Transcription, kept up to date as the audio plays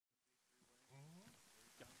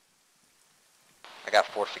I got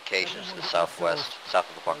fortifications to the southwest, south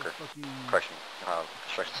of the bunker. Construction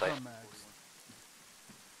site.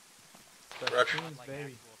 Special teams,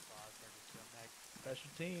 baby. Special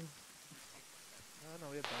teams.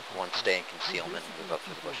 One stay in concealment and move up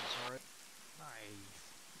through the bushes.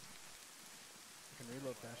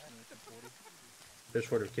 There's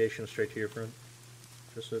fortifications straight to your front.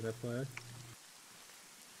 Just an FYI.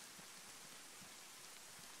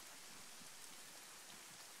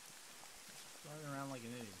 Running around like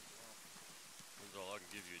an idiot. I can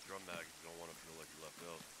give you a drum mag if you don't want to feel like you left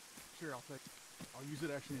out. Sure, I'll use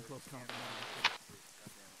it actually in close combat.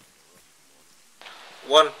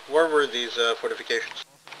 One, where were these fortifications?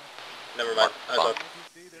 Never mind. I thought.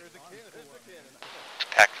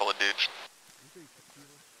 Pack full of dudes.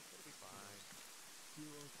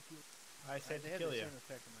 I said to kill you.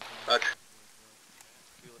 Roger.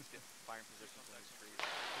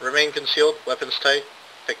 Remain concealed, weapons tight,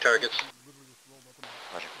 pick targets.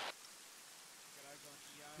 Roger.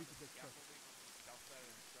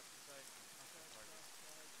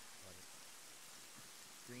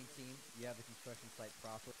 Green team, you have the construction site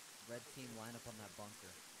proper. Red team, line up on that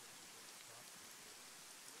bunker.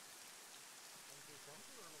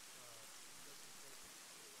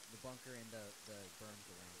 The bunker and the berms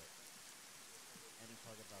around it. Any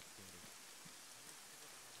target of opportunity.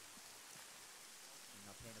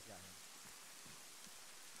 Now Pana's got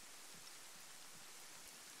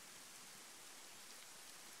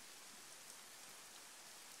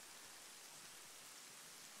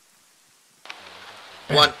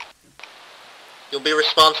him. One, you'll be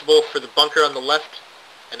responsible for the bunker on the left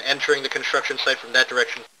and entering the construction site from that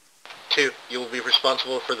direction. Two, you will be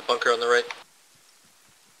responsible for the bunker on the right.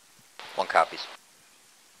 One copies.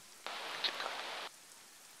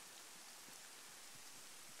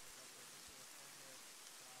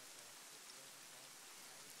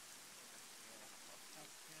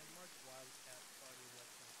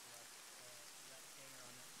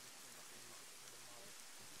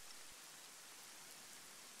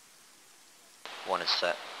 One is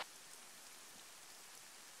set.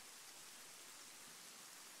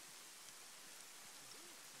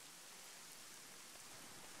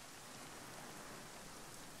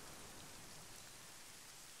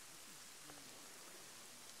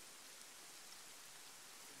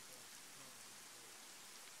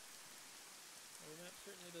 Well, the map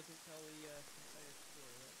certainly doesn't tell the entire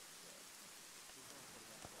story.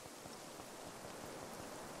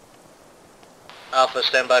 Alpha,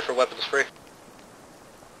 stand by for weapons free.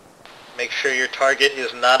 Make sure your target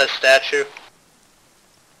is not a statue.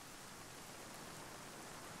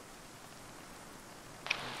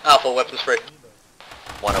 Alpha, weapons free.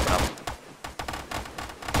 One open up.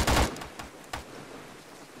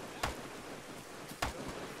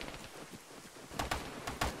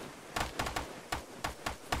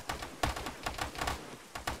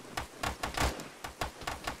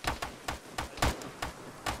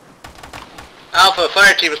 Alpha,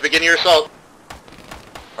 fire teams, begin your assault.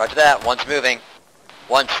 Roger that. One's moving.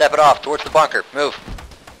 One, step it off towards the bunker. Move.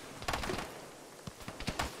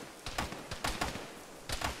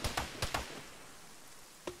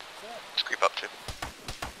 Let's creep up too.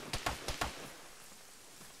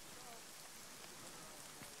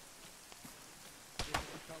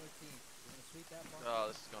 Oh,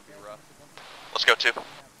 this is gonna be rough. Let's go too.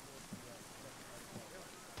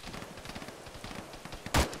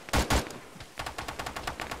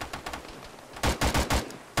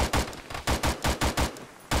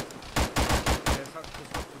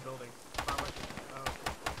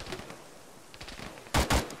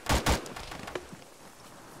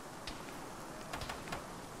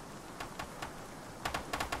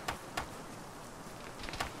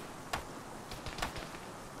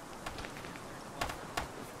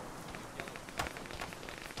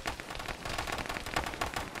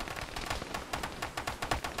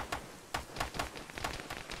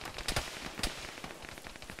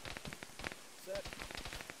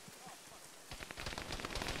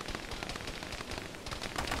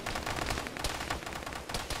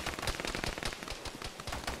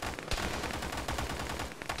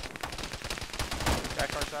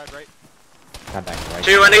 Right. Contact right.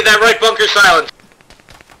 Two, I need that right bunker silent.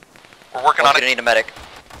 We're working on it. Need a medic.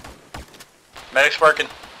 Medic's working.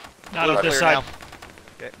 Not on this side.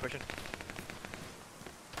 Okay, pushing.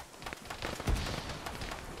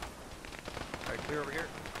 Alright, clear over here.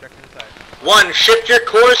 Check to the side. One, shift your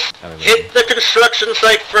course, hit the construction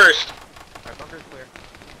site first. Alright, bunker's clear.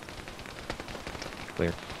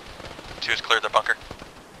 Clear. Two has cleared their bunker.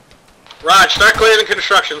 Raj, start clearing the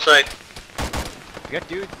construction site. We got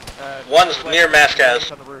dudes. One's near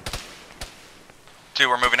Mascaz. On the roof. Two,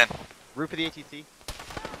 we're moving in. Roof of the ATC.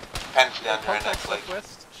 Pens down here next lake.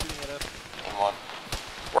 Southwest, shooting at us. In one.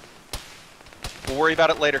 We'll worry about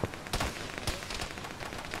it later.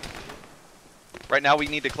 Right now we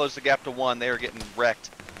need to close the gap to 1. They are getting wrecked.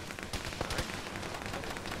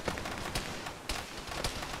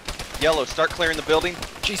 Yellow, start clearing the building.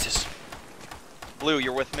 Jesus. Blue,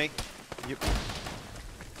 you're with me? Yep.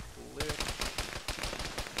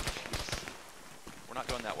 We're not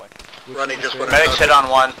going that way. Ronnie just went Medics hit on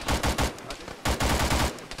 1.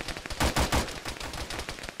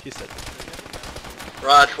 She said.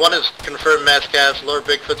 Raj, 1 is confirmed mass gas, lower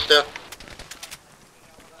Bigfoot still.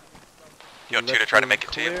 You want 2 to try to make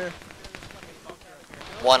it to you.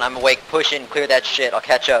 1, I'm awake. Push in, clear that shit. I'll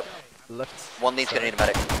catch up. Left. 1 lead's gonna need a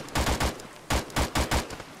medic.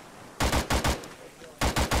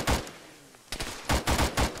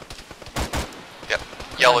 Yep.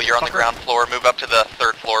 Yellow, you're on the ground floor. Move up to the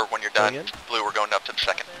 3rd floor when you're done. Blue, we're going up to the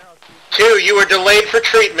 2nd. 2, you were delayed for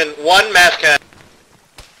treatment. 1, mass gas.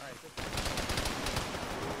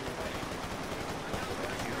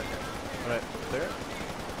 Right there.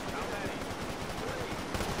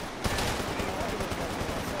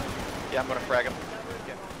 Yeah, I'm gonna frag him.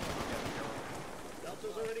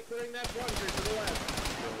 Delta's already clearing that bunker to the left.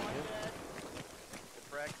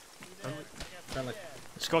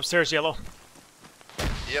 Let's go upstairs, Yellow.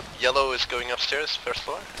 Yep, Yellow is going upstairs, 1st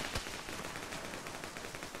floor.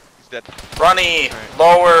 He's dead. Ronnie,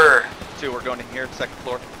 lower. 2, we're going in here, 2nd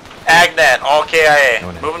floor. Agnet, all KIA.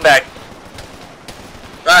 Moving back.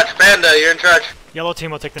 Raj, Panda, you're in charge. Yellow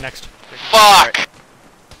team will take the next. Fuck!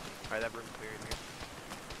 Alright, that room's cleared here.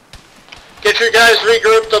 Get your guys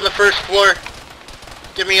regrouped on the 1st floor.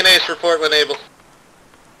 Give me an ace report when able.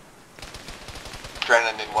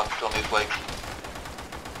 Drennan in 1, still needs legs.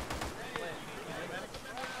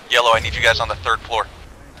 Yellow, I need you guys on the 3rd floor.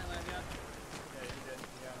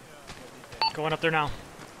 Going up there now.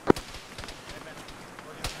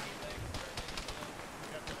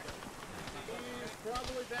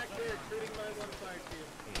 Probably back there, treating my 1 fire team.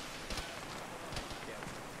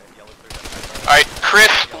 Alright,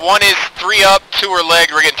 Chris, 1 is 3 up, 2 are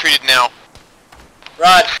legged, we're getting treated now.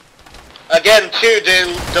 Raj, again, 2,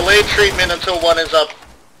 delayed treatment until 1 is up.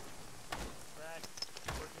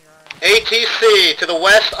 ATC to the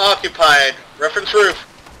west occupied. Reference roof.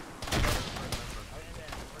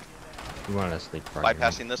 You want to sleep right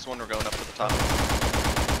Bypassing this one, we're going up to the top.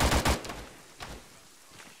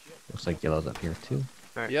 Looks like Yellow's up here too.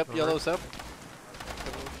 Yep, Yellow's up.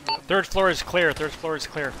 3rd floor is clear. 3rd floor is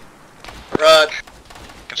clear. Raj,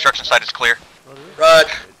 Construction site is clear. Raj.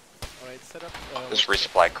 Alright, set up. There's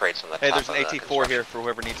resupply crates on the Hey, top there's an of the AT4 here for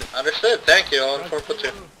whoever needs it. Understood, thank you. I'll inform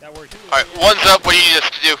platoon. That works. Alright, 1's up, what do you need us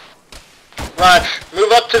to do? Raj,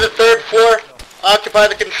 move up to the 3rd floor. Occupy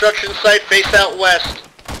the construction site, face out west.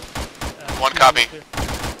 1 copy.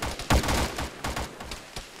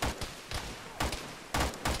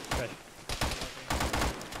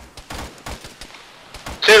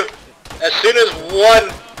 Two, as soon as 1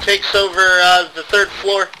 takes over the 3rd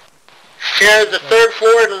floor, share the 3rd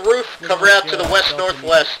floor and roof, cover out to the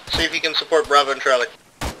west-northwest. See if you can support Bravo and Charlie.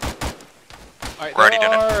 Alright, We're already there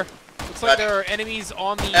doing are... Looks like there are enemies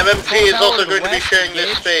on the... MMT is control also tower going to be west. sharing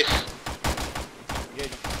this Engage. space.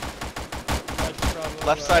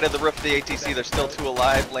 Left side of the roof of the ATC, there's still 2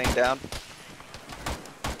 alive, laying down.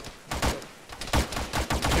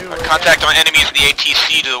 Contact on enemies in the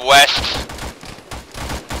ATC to the west.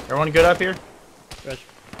 Everyone good up here?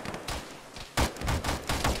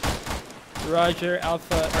 Roger,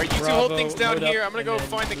 Alpha. Alright, you 2 hold things down load here. up, I'm gonna go and then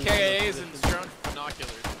find the move KIAs up. and surround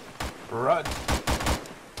binoculars. Run.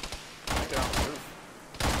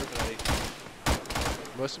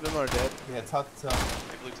 Most of them are dead. Yeah, talk. Hey,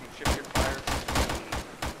 blue team, shift your fire.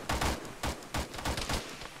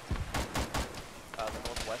 The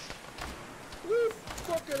northwest. Woo,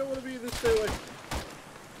 fuck, I don't want to be in this stairway.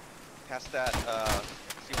 Past that,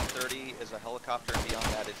 C-130 is a helicopter, and beyond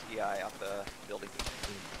that is EI out the building.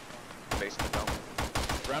 The base of the dome.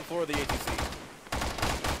 Ground floor of the ATC.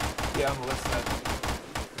 Yeah, on the left side.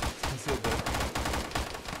 Concealed there.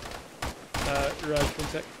 Raj, 1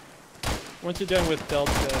 sec. Once you're done with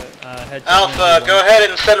Delta, head to Alpha, go ahead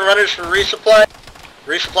and send runners for resupply.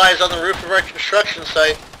 Resupply is on the roof of our construction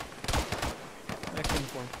site. Next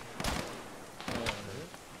inform.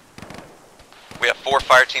 We have 4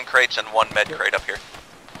 fire team crates and 1 med crate up here.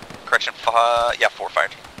 Correction, 4 fire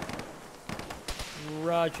team.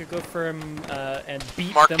 Roger, go firm and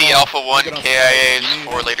beat Mark them the off. Alpha 1 KIAs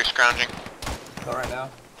for later scrounging. All right now.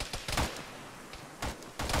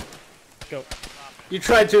 Go. You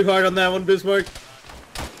tried too hard on that one, Bismarck.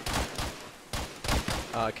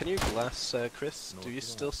 Can you glass, Chris? Do you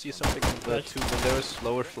still see something in the 2 windows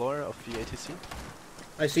lower floor of the ATC?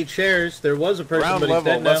 I see chairs. There was a person, Ground but he's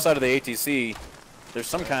level, dead left now. side of the ATC. There's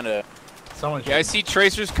some kind of... Yeah, I see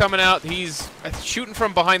tracers coming out. He's shooting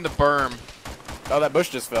from behind the berm. Oh, that bush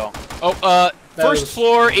just fell. Oh, first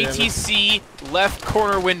floor, ATC, left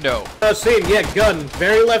corner window. Oh, same, yeah, gun.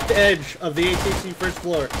 Very left edge of the ATC first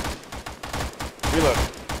floor. Reload.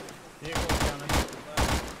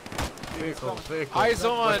 Eyes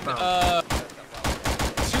on, 2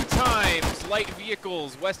 times, light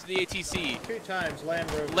vehicles, west of the ATC. 2 times, Land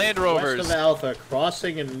Rovers. Land Rovers. West of Alpha,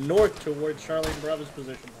 crossing and north towards Charlene Bravo's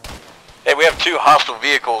position. Hey, we have 2 hostile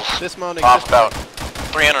vehicles Dismounting. off about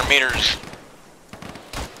 300 meters.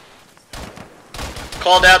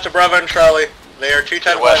 Called out to Bravo and Charlie. They are 2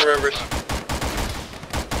 times west. Land Rovers.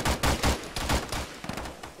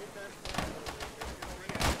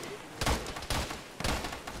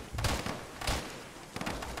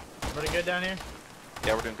 Pretty good down here?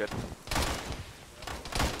 Yeah, we're doing good.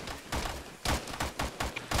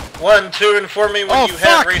 1, 2, inform me when you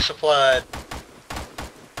have resupplied.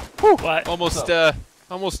 Whew.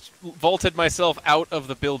 Almost vaulted myself out of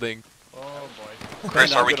the building. Oh boy.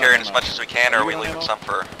 Chris, are we carrying as much as we can, or are we leaving some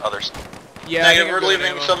for others? Yeah, Negative, we're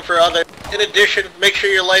leaving some for others. In addition, make sure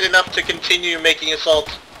you're light enough to continue making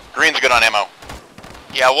assaults. Green's good on ammo.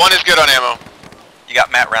 Yeah, 1 is good on ammo. You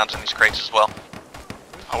got mat rounds in these crates as well.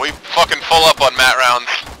 Are we fucking full up on mat rounds?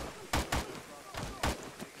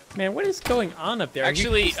 Man, what is going on up there?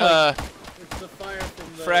 Actually, It's the fire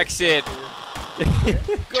from the... Fraxid.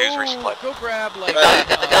 Go grab like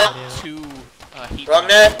 2 heat Wrong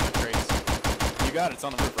net. crates. You got it, it's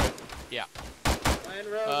on the roof, right? Yeah.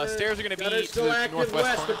 Land Stairs are gonna be Gunner's to still the active northwest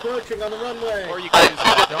west, corner. approaching on the runway. Or you can use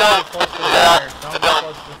Don't get close to the fire. Don't get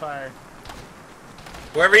close to the fire.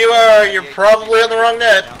 Wherever you are, you're probably on the wrong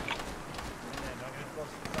net.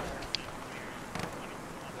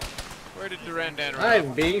 Where did Durandan run?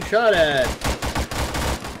 I'm being shot at.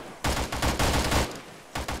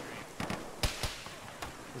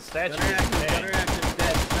 The statue Gunner is active, dead. gunner active,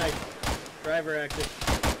 dead, nice. Driver active.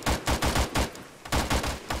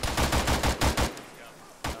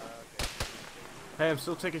 Hey, I'm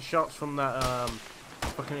still taking shots from that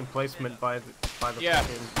fucking emplacement by the fucking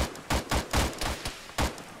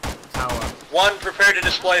tower. 1, prepare to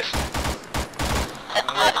displace.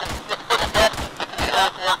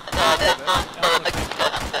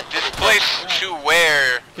 Displace to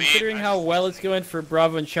where? Considering how well it's going for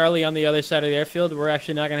Bravo and Charlie on the other side of the airfield, we're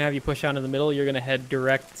actually not going to have you push out in the middle. You're going to head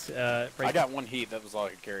direct I got 1 heat, that was all I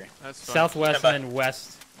could carry. That's fine. southwest and then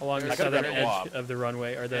west along the I could've southern been a edge lot. of the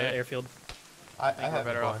runway or the airfield. I think we're have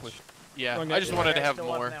better a off bunch. with... Yeah, Okay. I just wanted to have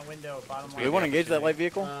Still up more. in that window, bottom Do line. we want to engage that light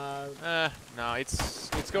vehicle? No,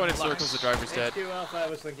 it's going in circles. The driver's dead. HQ Alpha, I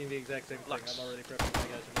was thinking the exact same thing. I'm already prepping my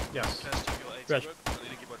guys. Yes. Roger.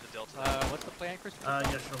 What's the plan, Chris? Yes,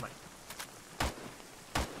 sure, mate.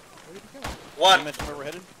 1, You mentioned where we're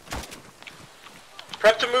headed?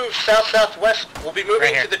 prep to move south-southwest. We'll be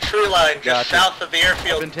moving to the tree line just Gotcha. south of the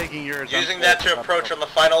airfield. taking yours. Using that to approach on the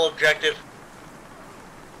final objective.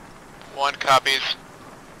 1 copies.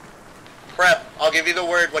 Prep, I'll give you the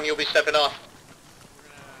word when you'll be stepping off.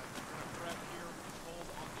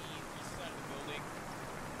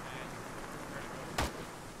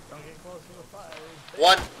 Don't get close to the fire.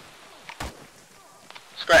 1.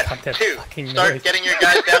 Scratch. Fuck that 2. fucking Start noise. getting your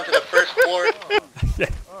guys down to the first floor.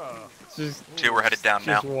 Just 2, we're headed down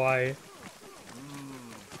now. why?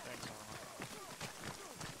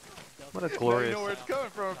 What a glorious... where it's coming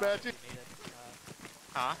from, Apache.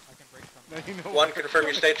 Huh? 1, confirm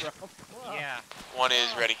your stage. Yeah. 1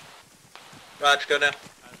 is ready. Raj, go now. I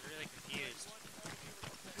was really confused.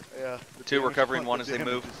 Yeah. 2 recovering 1 as they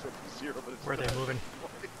move. Where are they moving?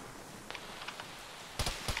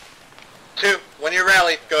 2, when you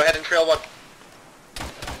rally, go ahead and trail 1.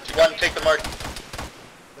 1, take the mark.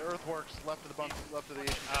 The earthworks left of the bunker, left of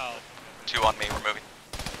the... Oh. 2 on me, we're moving.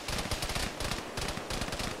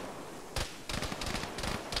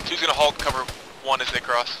 2's gonna hold cover 1 as they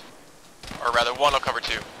cross. Or rather, 1 will cover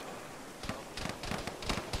 2.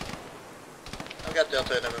 I've got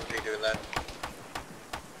Delta and MMG doing that.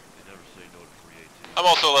 I'm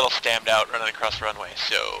also a little stammed out running across the runway,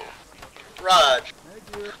 so... Raj.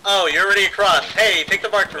 Oh, you're already across. Hey, take the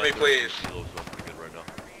mark for me, please.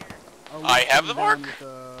 I have the mark?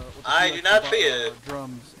 I do not see it.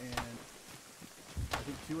 Drums and I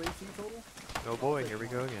think 2 AC total. Oh boy, here we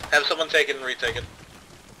go again. Have someone take it and retake it.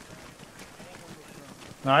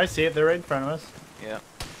 No, I see it. They're right in front of us. Yeah.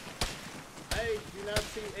 I do not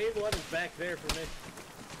see A1 is back there for me.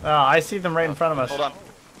 Oh, I see them right in front of us. Hold on.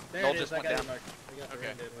 There Noel it is, just I went got down. it marked. I got the Okay.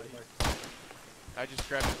 random mark. I just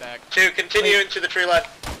grabbed it back. 2, continue into the tree line.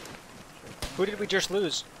 Who did we just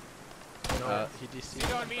lose? He DC.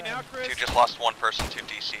 You on me now, Chris? 2 just lost one person to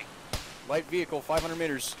DC. Light vehicle, 500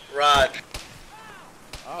 meters. Rod.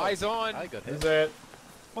 Oh, Eyes on. I got hit. Is it?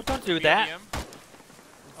 Well, don't do that. BRDM?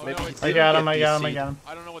 Oh, Maybe no, he it's I got him, I got him, I got him.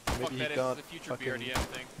 I don't know what the Maybe fuck he that is. got It's the future fucking- BRDM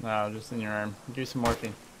thing. No, just in your arm. Give you some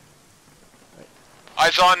morphine.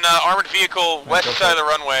 Eyes on armored vehicle, west go side for of the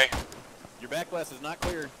runway. Your back glass is not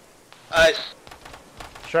clear.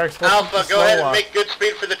 Sharks, Alpha, go ahead and make good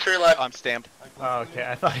speed for the tree line. I'm stamped. Oh, okay,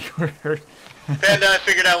 I thought you were hurt. Panda, I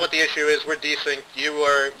figured out what the issue is. We're desynced.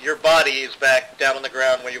 Your body is back down on the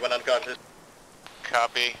ground where you went unconscious.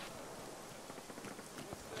 Copy.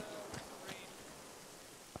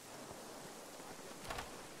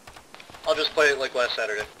 I'll just play it like last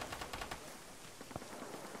Saturday.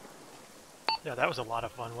 Yeah, that was a lot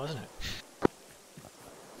of fun, wasn't it?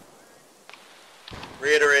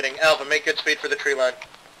 Reiterating, Alpha, make good speed for the tree line.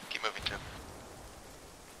 Keep moving, too.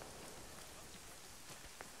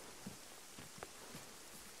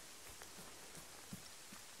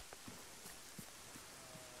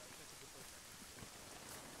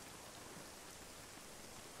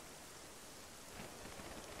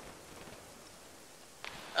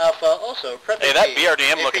 Alpha, also, prep Hey, that APC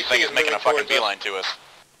BRDM looking thing is moving making a fucking towards us. beeline to us.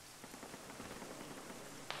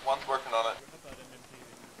 One's working on it.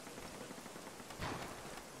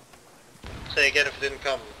 Say again if it didn't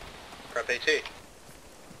come. Prep AT.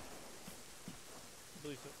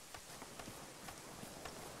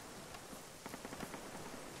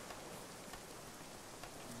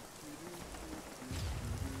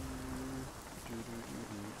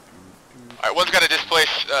 Alright, one's got to displace,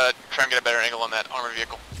 try and get a better angle on that armored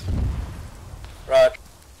vehicle. Rod.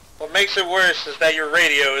 What makes it worse is that your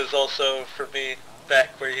radio is also, for me,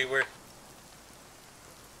 back where you were.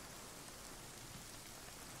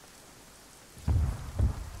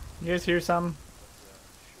 You guys hear something?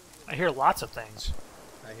 I hear lots of things.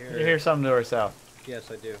 I You hear something to our south?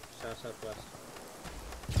 Yes, I do. South-southwest.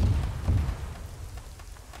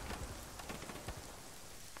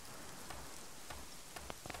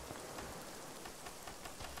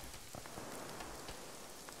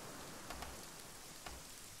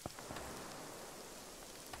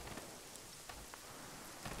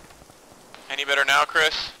 Any better now,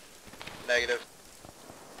 Chris? Negative.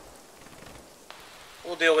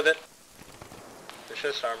 We'll deal with it. It's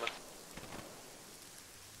just Arma.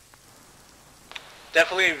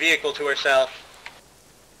 Definitely a vehicle to our south.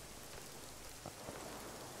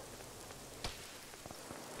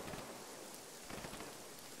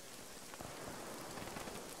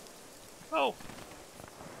 Oh.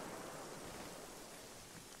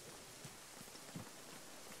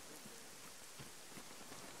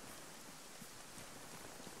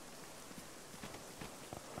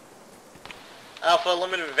 Alpha,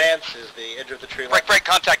 limited advance is the edge of the tree line. Break,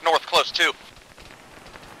 contact north, close, 2.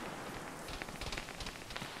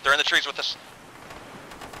 They're in the trees with us.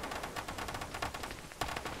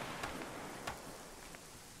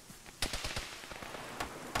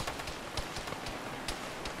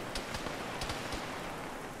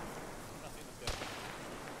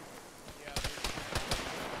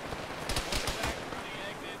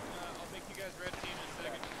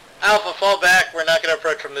 Alpha, fall back. We're not going to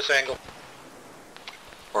approach from this angle.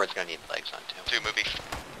 Or it's gonna need legs on too. 2, movie.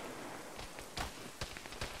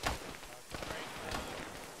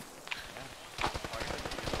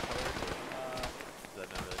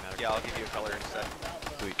 Yeah, I'll give you a color instead.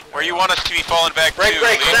 Where you want us to be falling back Break, to,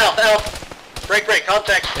 break, Lee? south, Alpha. Break,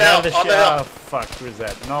 contact Get out south, of the on the hill. Oh, fuck, where's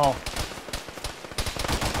that? No.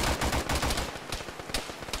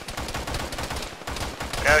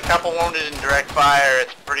 Got a couple wounded in direct fire.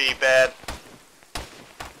 It's pretty bad.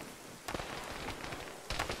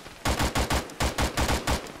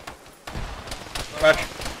 Roger.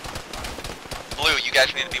 Blue, you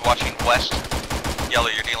guys need to be watching west. Yellow,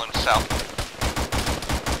 you're dealing with south.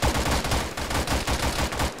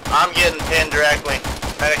 I'm getting pinned directly.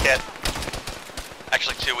 Medicat.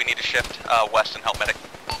 Actually, 2, we need to shift west and help medic.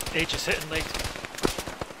 H is hitting late.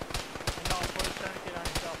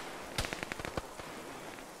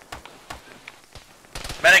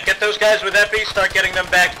 Medic, get those guys with epi. Start getting them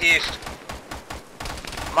back east.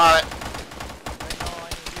 I'm on it.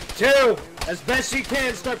 2! As best you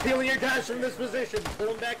can, start peeling your guys from this position. Pull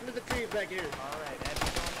them back into the trees back here. Alright, Eddie,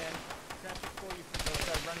 going in. Traffic 40,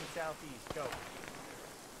 start running southeast. Go.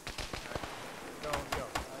 Go.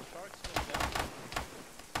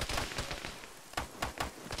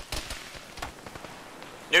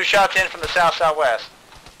 New shots in from the south-southwest.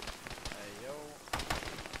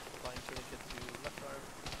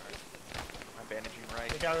 I'm bandaging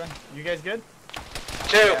right. You guys good?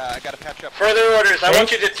 2. Yeah, I gotta patch up. Further orders, I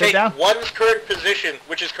want you to sit take down. one's current position,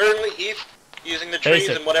 which is currently east, using the trees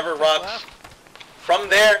Basic. and whatever rocks. From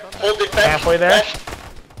there, hold defense Halfway there. west.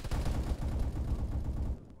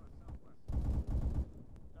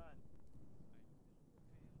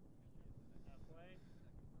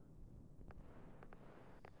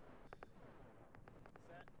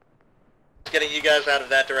 Getting you guys out of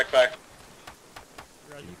that direct fire.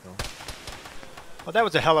 Well, that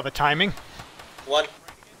was a hell of a timing. 1.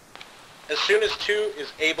 As soon as 2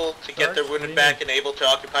 is able to get their wounded back and able to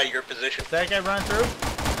occupy your position, That guy run through?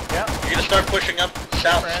 Yep. you're gonna start pushing up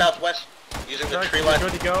southwest using the tree line. You're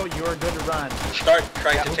good to go. You are good to run. Start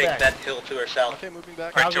trying to Move take back. that hill to our south. Okay, moving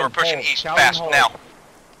back. Alright, 2, we're pushing hold. east, Calvin, fast, hold. now.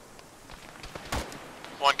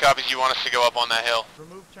 1 copies, you want us to go up on that hill.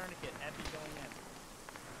 Remove tourniquet. Epi going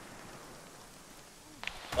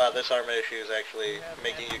in. Wow, this Arma issue is actually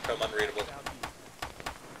making you come unreadable.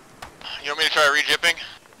 You want me to try re-jipping?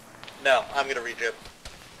 No, I'm gonna re-jip.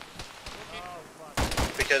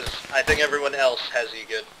 Because I think everyone else has you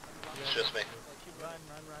good. It's just me.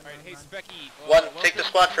 Alright, hey Specky. 1, take the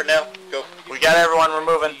spot for now. Go. We got everyone, we're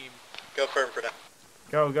moving. Go firm for now.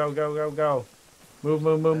 Go, go, go, go, go. Move,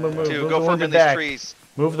 move, move, move, move. 2, Move go the firm in wounded these back. trees.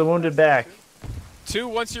 Move the wounded back. 2,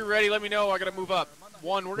 once you're ready, let me know. I gotta move up.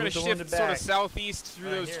 1, we're gonna Move the shift wounded sort of back. southeast through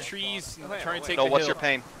those trees and try and take No, the what's hill. your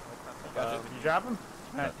pain? You drop him?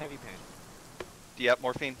 Alright. Heavy pain. Do you have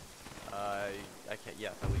morphine? I can't. Yeah,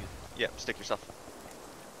 I will use. Yeah, stick yourself.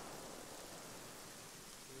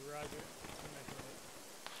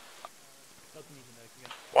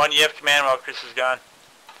 One, you have command while Chris is gone.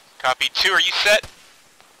 Copy. 2, are you set?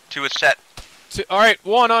 2 is set. Alright,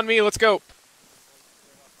 1 on me, let's go.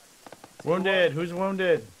 Wounded. Who's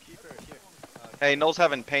wounded? Hey, Noel's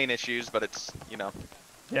having pain issues, but it's, you know.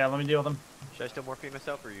 Yeah, let me deal with him. Should I still morphine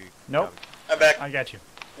myself, or you? Nope. I'm back. I got you.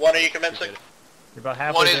 1, are you commencing? You're about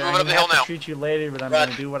halfway 1 is there. moving I'm up the gonna hill have now. to treat you later, but I'm Roger.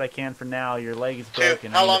 gonna do what I can for now. Your leg is 2,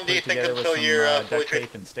 broken. how I'm gonna long do you put think together with until some, you're fully duct treated?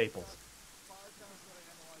 tape and staples.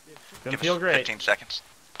 Gonna Give feel us great. 15 seconds.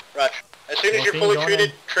 Roger. As soon as you're Morphine fully going treated,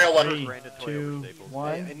 in. trail 1. 3, 2,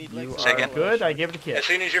 1. You Say are again? good. I give it a As kiss.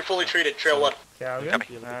 soon as you're fully treated, trail 1. Calvin.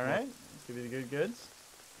 Copy. Alright. Let's give you the good goods.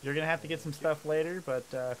 You're gonna have to get some stuff later, but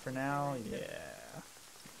for now, yeah.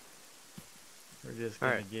 We're just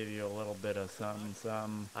gonna give you a little bit of something.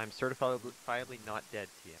 I'm certifiably not dead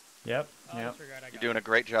to you. Yep. Yep. You're doing a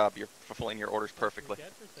great job. You're fulfilling your orders perfectly.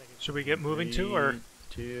 Should we get moving to, or?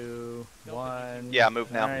 2, 1. Yeah,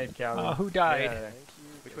 move now. Alright, Calvin. Who died? Get out of there.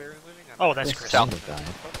 Which way are we moving? Oh, that's Chris. South.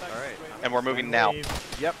 Alright. And we're moving now.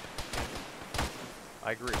 Yep.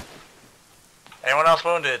 I agree. Anyone else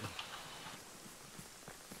wounded?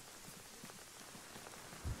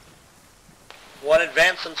 One,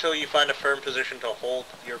 advance until you find a firm position to hold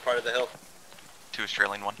your part of the hill. 2 is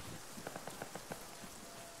trailing 1.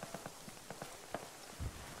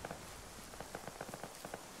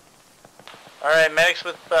 Alright, medics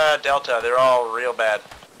with Delta, they're all real bad.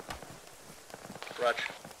 Roger.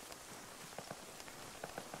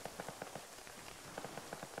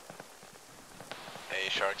 Hey,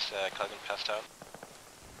 Shark's cousin passed out.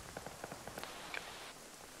 Okay.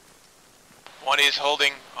 1 is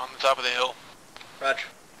holding on the top of the hill. Roger.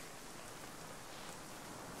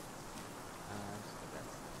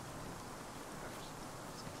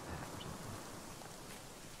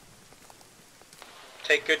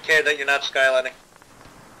 Take good care that you're not skylining.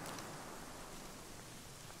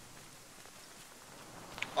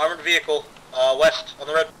 Armored vehicle, west, on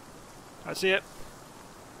the road. I see it.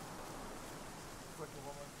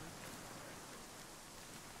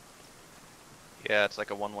 Yeah, it's like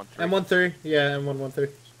a 113. M13, yeah, M113.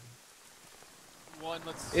 1,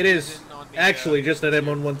 let's It is zoom in on the, actually just an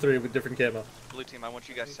M113 with different camo. Blue team, I want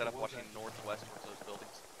you guys set up watching northwest towards those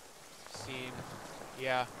buildings. scene.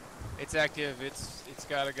 Yeah, it's active. It's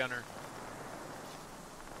got a gunner.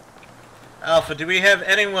 Alpha, do we have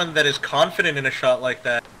anyone that is confident in a shot like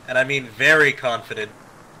that? And I mean very confident.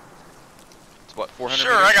 It's what, 400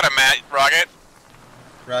 Sure, meters? I got a mat rocket.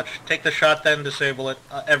 Roger. Take the shot then, disable it.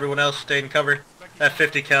 Everyone else stay in cover. That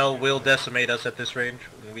 50 cal will decimate us at this range,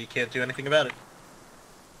 and we can't do anything about it.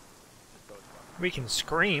 We can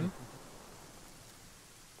scream.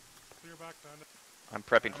 I'm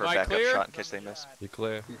prepping for a Am I backup clear? shot in case they miss. You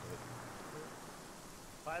clear? $5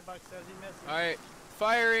 says he missed. Alright,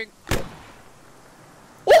 firing.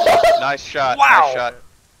 Nice shot, Wow. nice shot.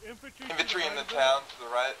 Infantry in the town to the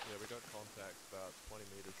right. Yeah, we got contact about 20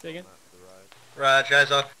 meters Say again? to the right. Roger,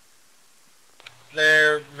 eyes on.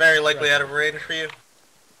 They're very likely out of range for you.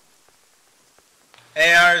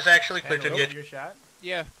 AR is actually clear to Go engage. for your shot.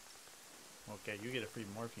 Yeah. Okay, you get a free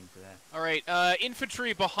morphine for that. All right,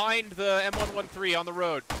 infantry behind the M113 on the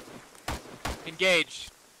road. Engage.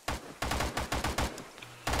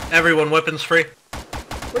 Everyone, weapons free.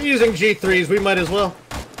 We're using G3s, we might as well.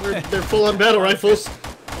 They're full-on battle rifles.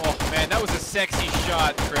 Oh man, that was a sexy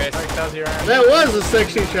shot, Chris. That was a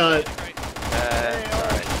sexy shot. Alright.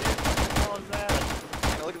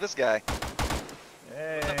 Look at this guy.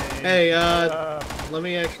 Hey, let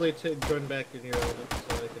me actually join back in here a little bit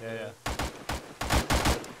so I can...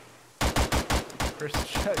 Chris,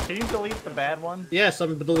 can you delete the bad one? Yes,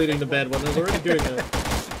 I'm deleting the bad one. I was already doing that.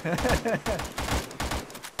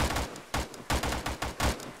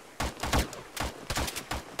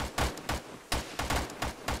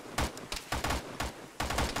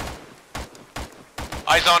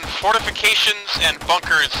 Eyes on fortifications and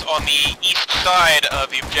bunkers on the east side of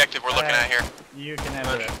the objective we're looking at here. You can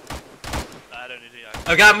have it.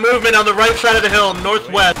 I've got movement on the right side of the hill,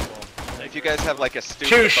 northwest. If you guys have like a stupid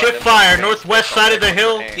 2, shift fire, northwest side of the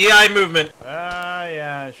hill, EI movement.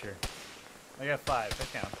 Yeah, sure. I got 5,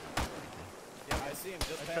 that counts. Yeah, I see him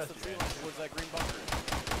just past the tree line towards that green bunker.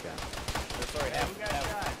 Sorry, half.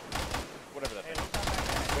 Whatever that is.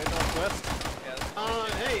 Right northwest?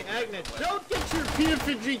 Hey, Agnes, don't get your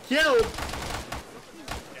PFG killed!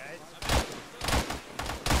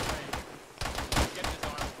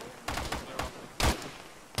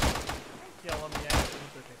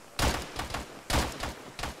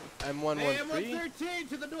 M113. Hey, M113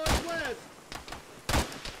 to the northwest!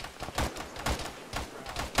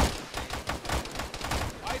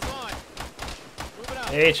 Eyes on. Moving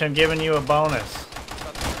up. H, I'm giving you a bonus.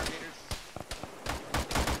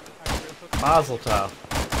 Mazel tov.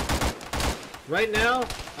 Right now,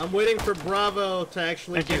 I'm waiting for Bravo to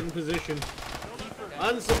actually get in position.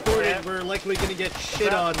 Unsupported, we're likely gonna get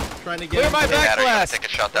shit on trying to get Clear my back blast. Take a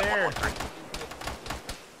shot that 113.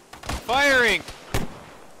 Firing.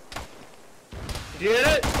 Get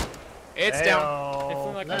it? It's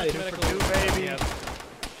down. Nice. Baby.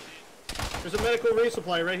 There's a medical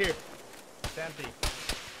resupply right here. It's empty.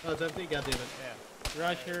 Oh, it's empty? God damn it. Yeah.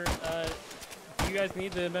 Roger, do you guys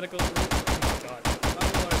need the medical... Oh, God.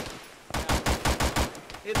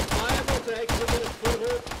 It's viable to actually get a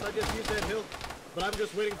foothold, so I just use that hill. But I'm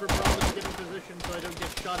just waiting for Bravo to get in position so I don't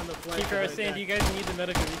get shot in the flank. Keeper, I was saying, do you guys need the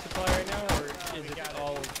medical resupply right now, or is it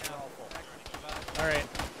all... Alright.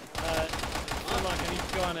 Hold on, I need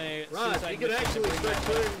to go on a suicide you can actually start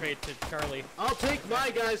clearing... crate to Charlie. I'll take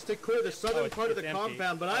my guys to clear the southern part of the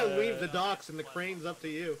compound, but I leave the docks and the cranes up to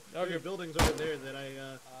you. Okay. There are buildings over there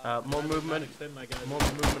that more movement. Extend my guys. More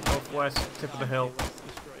movement northwest, tip of the hill.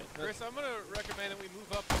 Chris, I'm gonna recommend that we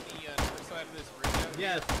move up on the north side of this bridge.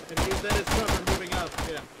 Yes, and use that as cover moving up.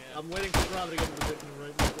 Yeah. I'm waiting for Bravo to get in position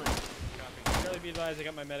right in the flank. Copy. Charlie, be advised, I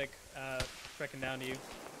got my medic trekking down to you.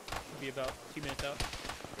 Should be about 2 minutes out.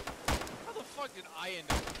 How the fuck did I end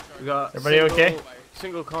up in charge? We got everybody okay?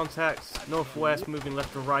 Single contacts, northwest, moving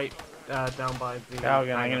left to right, down by the...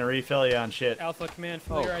 Calgan, I'm gonna refill you on shit. Alpha Command,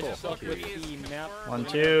 familiarize yourself with the map. 1,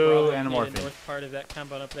 2, and a morphine. The north part of that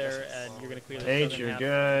compound up there, and you're gonna clear the H, southern you're half.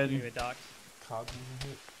 good. The docks.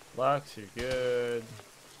 Lux, you're good.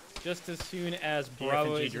 Just as soon as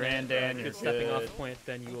Bravo is in a good stepping off point,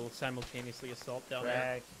 then you will simultaneously assault down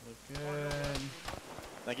there. Look good.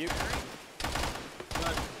 Thank you.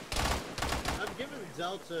 I'm giving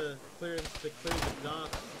Delta clearance to clear the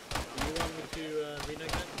docks. Do you want me to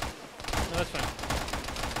renege that? No, that's fine.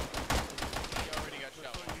 You already got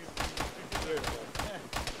shot.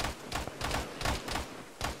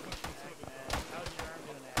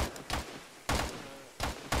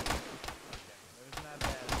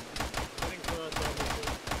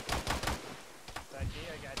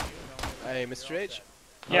 Hey, Mr. H.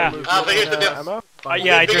 Yeah. So here's the deal. Ammo?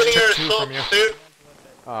 Yeah, I just Beginning took your 2 assault from you. suit.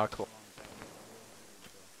 Ah, cool.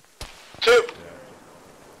 2.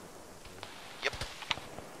 Yep.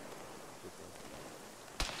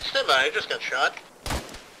 Stand by, I just got shot.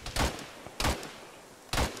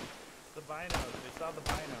 The binos, they saw the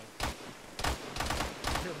binos.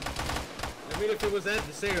 I mean, if it was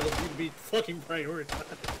adversarial, it would be fucking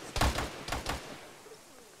prioritized.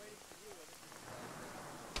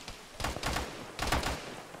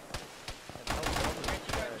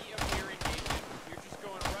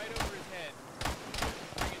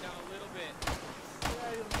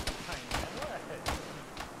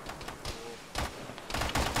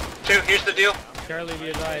 Here's the deal. Charlie, be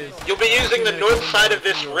advised. You'll be using the north side of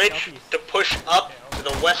this ridge to push up to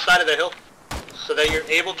the west side of the hill so that you're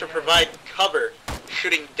able to provide cover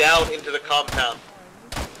shooting down into the compound.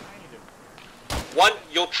 1,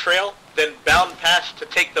 you'll trail, then bound past to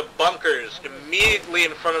take the bunkers immediately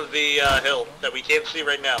in front of the hill that we can't see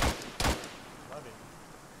right now.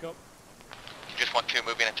 just want 2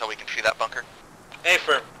 moving until we can see that bunker.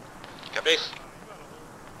 Affirm. Base.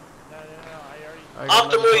 I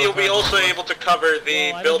got Optimally, you'll another be also able to cover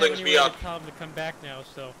the buildings beyond. Tell them to come back now,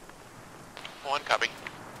 so. 1 copy.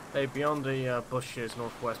 Hey, beyond the bushes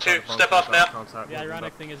northwest. 2, step off now. The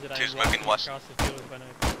ironic thing is that Two's I'm moving walking west. across the field with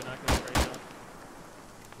binoculars right now.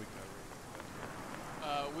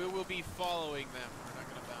 We will be following them. We're not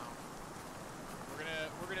gonna bound.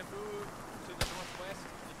 We're gonna move to the northwest,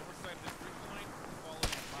 the north side of this ridge line, following.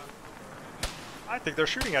 I think they're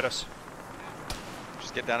shooting at us.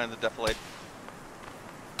 Just get down in the defilade.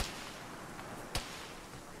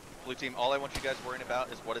 Blue team, all I want you guys worrying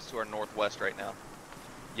about is what is to our northwest right now.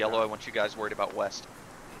 Yellow, I want you guys worried about west.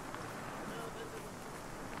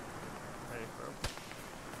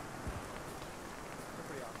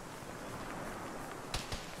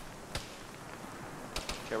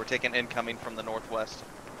 Okay, we're taking incoming from the northwest.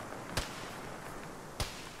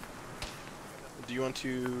 Do you want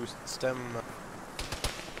to stem?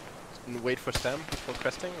 Wait for stem before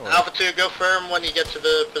cresting? Or? Alpha 2, go firm when you get to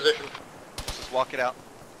the position. Just walk it out.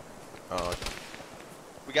 Oh, okay.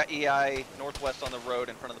 We got EI northwest on the road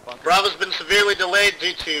in front of the bunker. Bravo's been severely delayed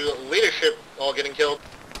due to leadership all getting killed.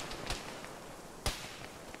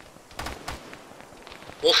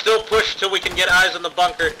 We'll still push till we can get eyes on the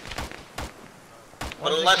bunker.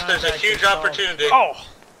 But unless there's a huge opportunity. Oh!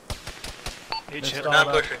 H hit. We're not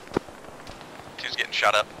pushing. 2's getting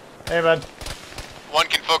shot up. Hey, bud. 1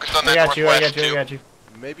 can focus on I that got you, I northwest, got you, I 2. got you.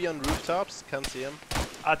 Maybe on rooftops? Can't see him.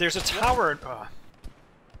 There's a tower.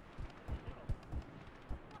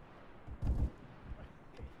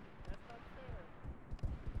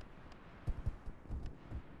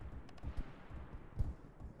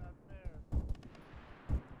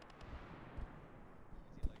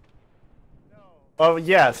 Oh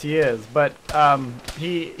yes, he is, but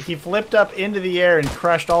he flipped up into the air and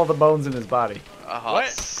crushed all the bones in his body. Oh, what?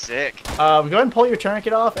 Sick. Go ahead and pull your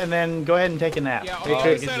tourniquet off, and then go ahead and take a nap. Yeah, on Make the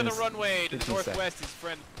sure other it side of gets the runway to gets the in set. northwest is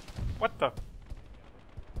friend. What the?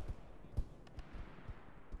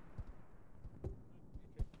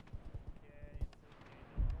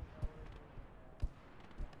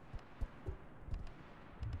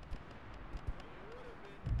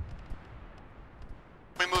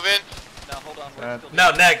 We move in. No, hold on.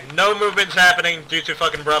 No, Neg, no movement's happening due to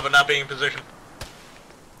fucking Bravo not being in position.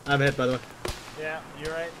 I'm hit, by the way. Yeah,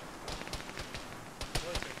 you're right.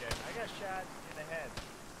 I got shot in the head.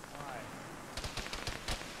 Why?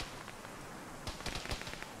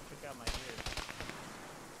 Took out my ear.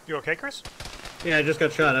 You okay, Chris? Yeah, I just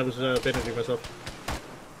got shot. I was bandaging myself.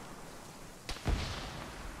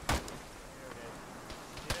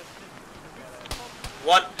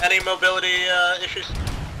 One, any mobility issues?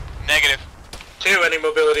 Negative. 2, any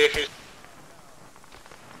mobility issues?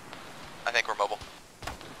 I think we're mobile.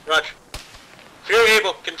 Roger. If you're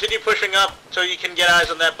able, continue pushing up so you can get eyes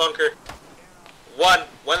on that bunker. 1,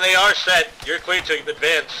 when they are set, you're clear to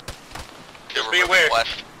advance. Just be aware.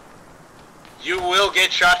 West. You will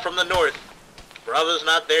get shot from the north. Bravo's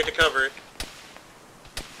not there to cover it.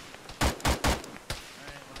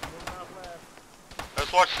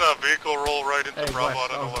 Let's watch the vehicle roll right into Hey, Bravo.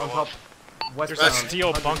 west, I don't know what on it top, was. There's a westbound, steel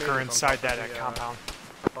 100 bunker meters on inside top of that the, compound.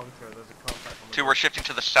 Bunker, there's a compact on the 2, we're shifting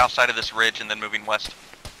to the south side of this ridge and then moving west.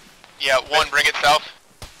 Yeah, 1, bring it south.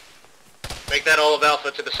 Make that all of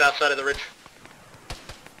Alpha to the south side of the ridge.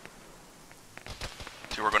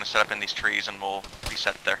 2, we're going to set up in these trees and we'll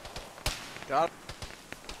reset there. Got it.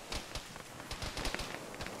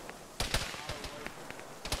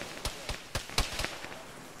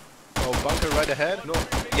 Oh, bunker right ahead? No.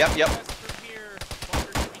 Yep.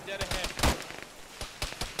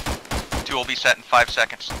 2 will be set in 5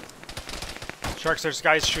 seconds. Sharks, there's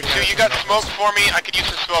guys shooting at 2, us you from got the smoke northwest. for me? I could use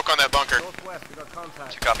some smoke on that bunker. Northwest, we got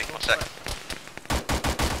contact. 2 copy, 1 sec.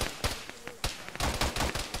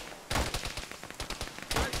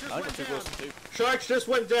 Sharks just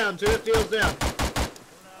went down. 2 FDL's down.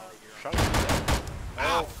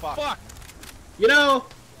 Oh, fuck. You know,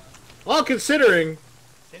 all considering,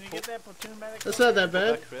 Can you get that platoon medic? that's not that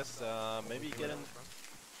bad. Chris, maybe get in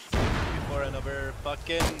before another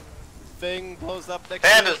fucking thing blows up next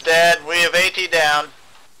Panda's to us. dead. We have AT down.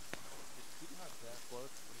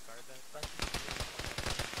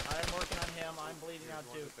 I'm working on him. I'm bleeding out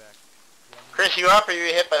too. Chris, you up or you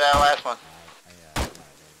hit by that last one?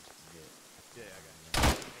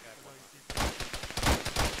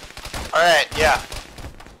 Alright, yeah.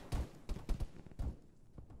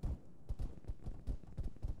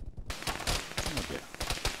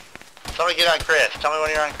 Somebody get on Chris. Tell me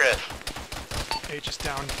when you're on Chris. H is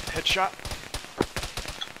down. Headshot.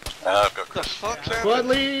 Go Chris. Squad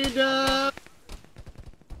lead,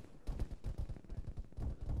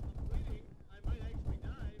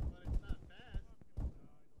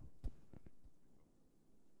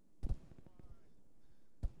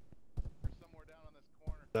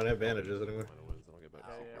 Don't have bandages anymore.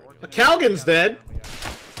 Calgan's dead.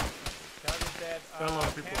 Calgan's dead. A lot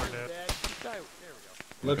of people are Pam's dead. There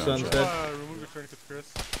we go. Luxon's dead. Remove your tourniquets,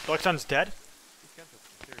 Chris. Luxon's dead?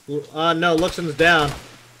 No, Luxon's down.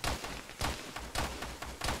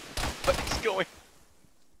 But he's going.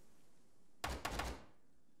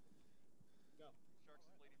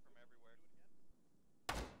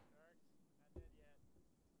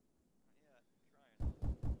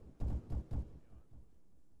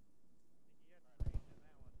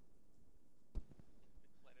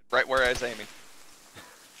 Right where I was aiming.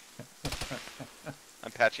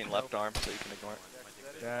 I'm patching left arm so you can ignore it.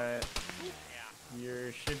 Got it.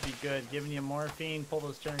 You should be good. Giving you morphine. Pull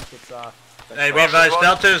those tourniquets off. Hey, be advised,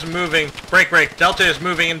 Delta is moving. Break. Delta is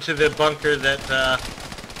moving into the bunker that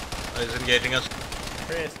is engaging us.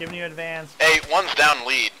 Chris, giving you advance. Hey, one's down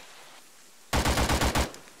lead.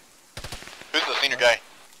 Who's the senior guy?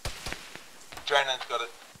 Dryland's got it.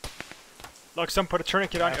 Luxon, put a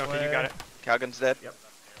tourniquet on you. Okay, you got it. Calgan's dead. Yep.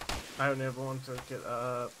 I don't have one tourniquet.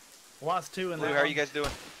 Lost 2 in Blue, that how are one. you guys doing?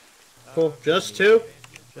 Cool. Just 2?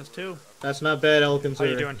 Just 2. That's not bad, all How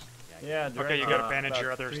considering. you doing? Yeah, Okay, you gotta bandage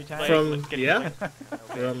your other leg. From, yeah?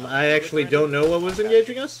 I actually don't know what was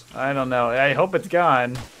engaging us. I don't know. I hope it's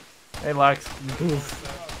gone. Hey, Lux.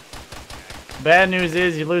 Bad news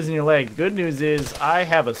is you're losing your leg. Good news is I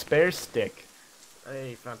have a spare stick.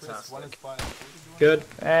 Hey, fantastic. Good.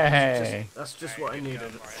 Hey. That's just what I needed.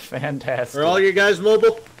 Fantastic. Are all you guys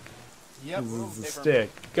mobile? Yep. This is a stick.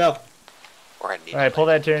 Go. Alright, pull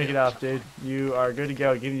that tourniquet off, dude. You are good to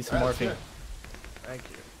go. Give you some morphine. Thank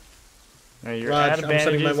you. Alright, you're Raj, out of I'm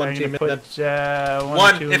sending bandages. my one I'm team gonna in put one,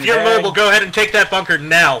 One, or two if in you're the bag. mobile, go ahead and take that bunker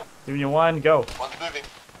now. Giving you 1, go. One's moving.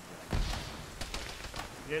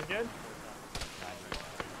 Good, good.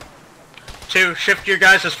 2, shift your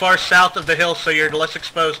guys as far south of the hill so you're less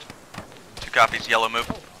exposed. 2 copies, yellow move.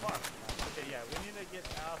 Okay, yeah, we need to get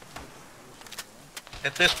out.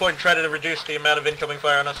 At this point, try to reduce the amount of incoming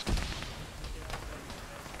fire on us.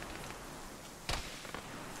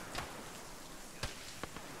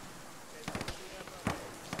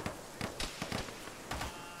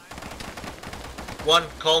 One,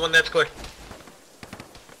 call when that's clear.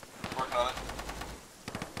 Working on it.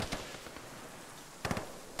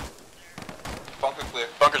 Bunker clear.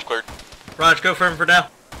 Bunker's cleared. Raj, go firm for now.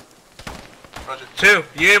 Roger. 2,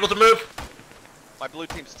 you able to move? My blue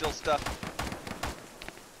team's still stuck.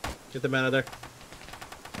 Get them out of there.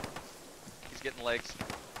 He's getting legs.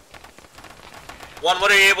 1,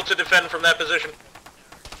 what are you able to defend from that position?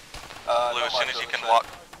 Blue, as soon as you can walk.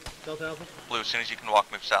 Delta Alpha? Blue, as soon as you can walk,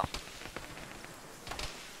 move south.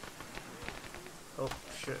 Oh,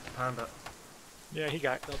 shit. Panda. Yeah, he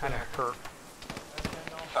got kind of hurt.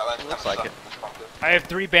 Looks like it. I have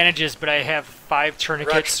 3 bandages, but I have 5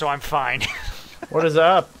 tourniquets, so I'm fine. What is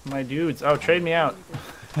up, my dudes? Oh, trade me out.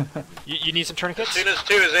 You need some tourniquets? As soon as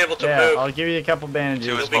 2 is able to Yeah, move. I'll give you a couple bandages.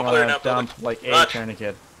 You'll If be you clearing want up to dump like a Raj.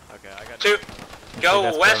 tourniquet. Okay, I got 2, That's go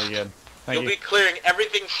probably west. good. Thank You'll you. be clearing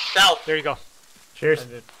everything south There you go. Cheers.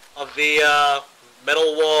 of the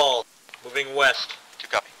metal wall. Moving west. 2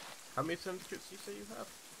 copy. How many tourniquets you say you have?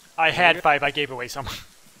 I had 5. I gave away some.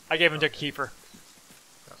 I gave them to Kiefer.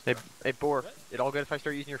 Hey, Boar, it all good if I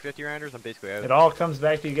start using your 50 rounders? I'm basically out. It all comes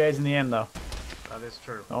back to you guys in the end, though. That is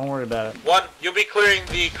true. Don't worry about it. 1, you'll be clearing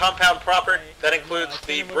the compound proper. That includes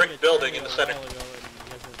the brick building in the center.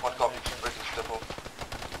 1 copy. Bridge is still open.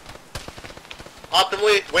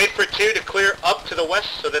 Optimally, wait for 2 to clear up to the west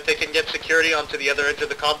so that they can get security onto the other edge of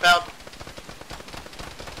the compound.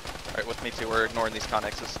 Alright, with me too, we're ignoring these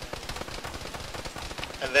connexes.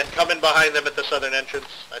 And then come in behind them at the southern entrance.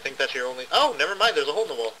 I think that's your only... Oh, never mind, there's a hole in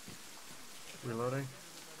the wall. Reloading.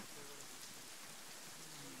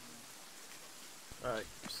 Alright,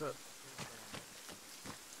 set.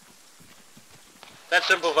 That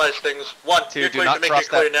simplifies things. 1, 2, you're do clear to not make cross it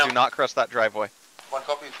clear that. now. Do not cross that driveway. 1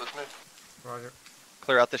 copy, let's move. Roger.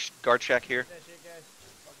 Clear out the guard shack here.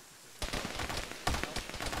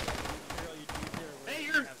 Hey,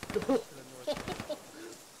 you're...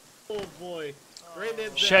 Oh boy. Right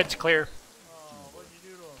in Shed's clear.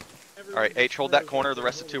 Alright, H, hold that corner. The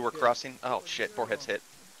rest of 2 were crossing. Oh shit, forehead's hit.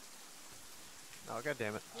 Oh, god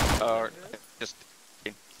damn it. Just...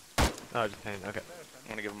 Oh, just pain. Okay. I'm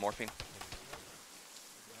gonna give him morphine.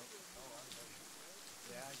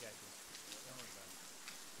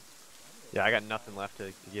 Yeah, I got nothing left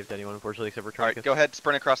to give to anyone, unfortunately, except for Alright, tourniquets. go ahead,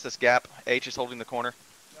 sprint across this gap. H is holding the corner.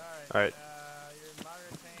 Alright.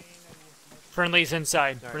 Friendly's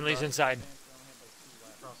inside. Friendly's inside.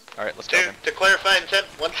 Alright, let's go 2, then. to clarify intent,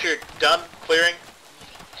 once you're done clearing,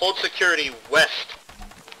 hold security west.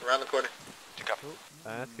 Around the corner. 2 copy.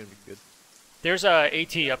 That's gonna be good. There's a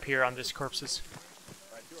AT up here on this corpses.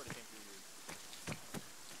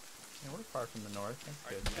 Yeah, we're far from the north.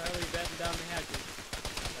 That's good. Charlie, batten down the hatches.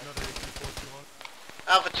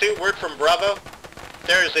 Alpha 2, word from Bravo.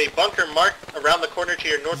 There is a bunker marked around the corner to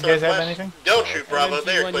your You guys have northwest. anything? Don't shoot Bravo,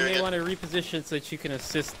 they are MMG1, you clearing may it. want to reposition so that you can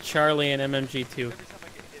assist Charlie and MMG2.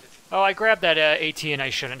 Oh, I grabbed that AT and I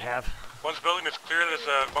shouldn't have. Once building is clear, there's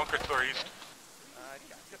a bunker to our east.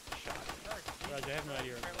 Roger, I have no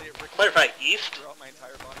idea. Clarify, east?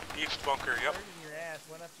 East bunker, yep. Your ass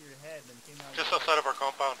went up to your head and came out. Just outside of our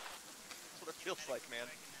compound. That's what it feels like, man.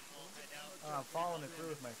 I'm following it through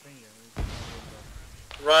with my finger.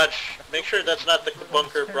 Raj, make sure that's not the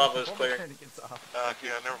bunker Bravo's clearing.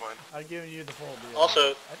 Yeah, never mind. I'm giving you the full deal.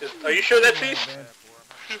 Also, are you sure that's east?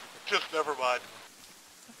 Just never mind.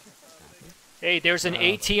 Hey, there's an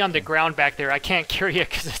AT on the ground back there. I can't carry it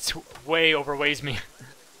because it's way overweighs me.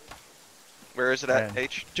 Where is it at,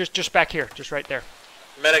 H? Just back here, just right there.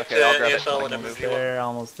 Medic Okay, I'll grab it. ASL and Almost MMG1. there,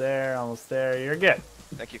 almost there, almost there. You're good.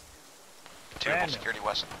 Thank you. 2, security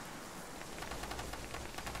west.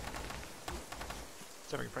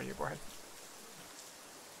 Something in front of your forehead.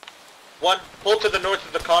 1, pull to the north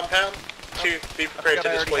of the compound. 2, be prepared to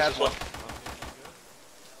displace as well.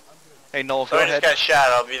 Hey, Noel, Sorry, go ahead. just got shot.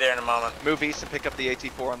 I'll be there in a moment. Move east and pick up the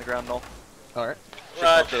AT-4 on the ground, Noel. Alright.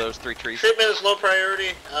 Raj, To those 3 trees. treatment is low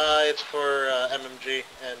priority. It's for MMG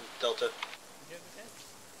and Delta.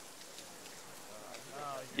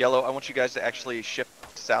 Yellow, I want you guys to actually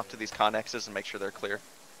shift south to these connexes and make sure they're clear.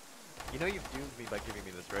 You know you've doomed me by giving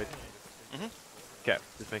me this, right? Mm-hmm. Okay,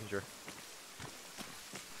 just making sure.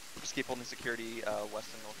 Just keep holding security west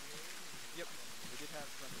and north. Yep. We did have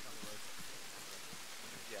runners on the road.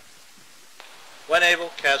 Yeah. When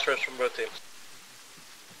able, cast rush from both teams.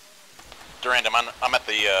 Durand, I'm at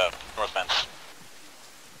the north fence.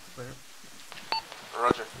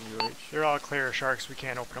 Roger. They're all clear, Sharks. We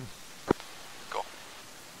can't open them. Cool.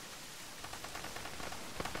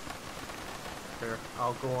 Fair.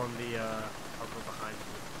 I'll go on the, I'll go behind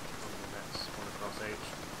you on the next one across H.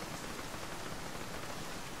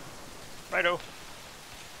 Righto.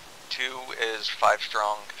 2 is 5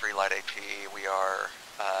 strong, 3 light AP. We are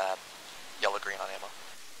yellow-green on ammo.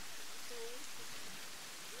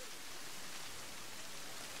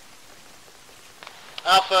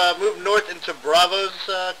 Alpha, move north into Bravo's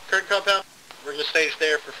current compound. We're going to stage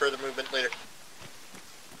there for further movement later.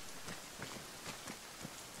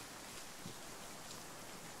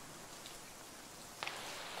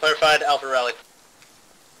 Clarified, Alpha rally.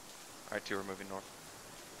 Alright, 2, we're moving north.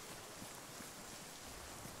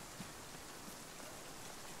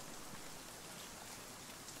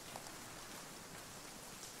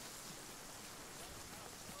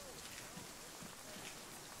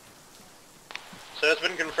 So it's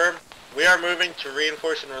been confirmed. We are moving to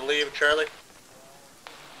reinforce and relieve Charlie.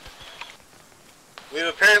 We've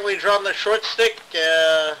apparently drawn the short stick.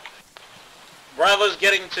 Bravo's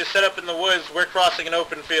getting to set up in the woods. We're crossing an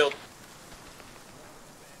open field.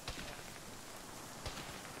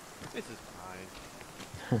 This is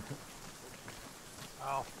fine.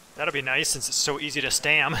 Oh, that'll be nice since it's so easy to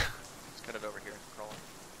stam. Let's cut it over here. Crawl in.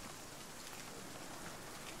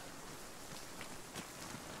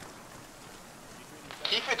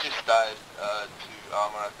 Keefe just died to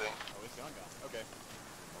Arma, I think. Oh, it's gone. Okay.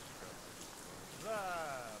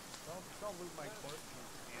 Don't loot my corpse,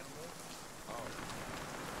 you animal.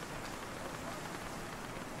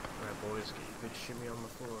 Alright boys, get your good shimmy on the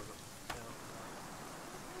floor.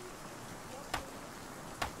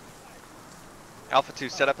 Alpha 2,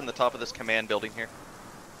 set up in the top of this command building here.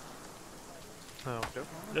 Oh,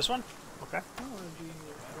 this one? Okay.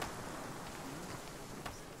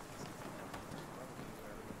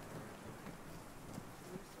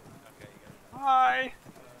 Hi.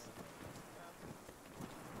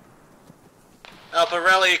 Alpha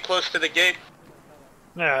rally close to the gate.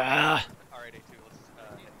 Ah. Alright, A2, let's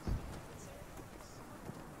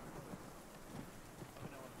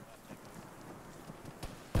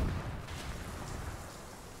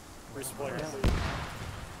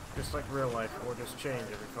Just like real life, or just change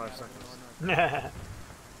every 5 seconds.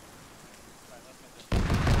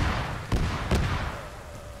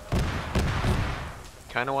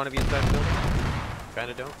 Kinda wanna be inside the building.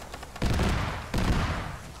 Kinda don't.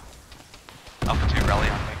 Alpha 2, rally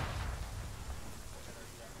on me.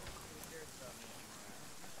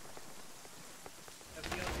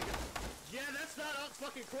 Yeah, that's not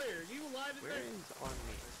fucking clear. Are you alive in there? Where is on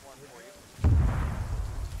me?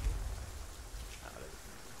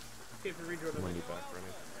 Okay, for redraw I'm gonna be back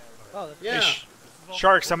running. Oh, that's Hey,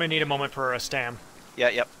 Sharks, I'm gonna need a moment for a stam. Yeah,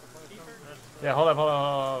 yep. Yeah, hold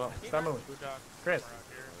up. Stop moving. Chris,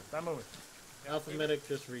 stop moving. Alpha Medic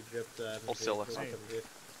just rejipped that. Hold still, let's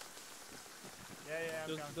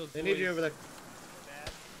They need you over there.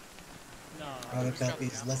 No. Bravo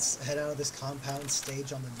copies. Let's head out of this compound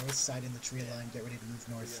stage on the north side in the tree line. Get ready to move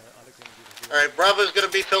north. Alright, Bravo's gonna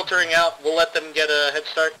be filtering out. We'll let them get a head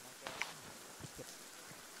start.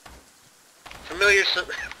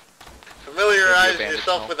 Familiarize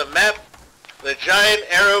yourself with a map. The giant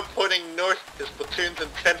arrow pointing north is platoon's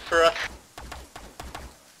intent for us.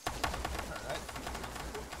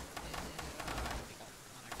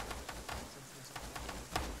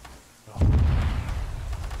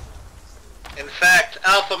 In fact,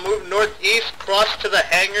 Alpha, move northeast, cross to the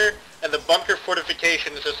hangar, and the bunker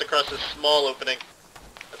fortification is just across this small opening.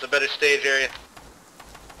 That's a better stage area.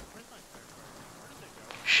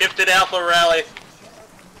 Shifted Alpha rally.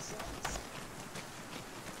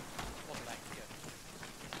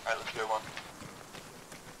 Alright, let's go one.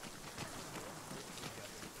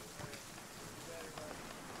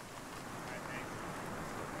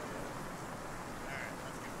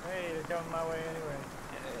 Hey, they're coming my way anyway.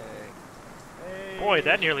 Hey. Boy,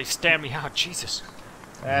 that nearly stamped me out. Jesus.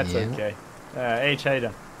 That's okay. H, how you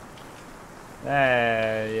doing?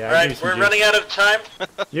 Yeah. Alright, we're running out of time.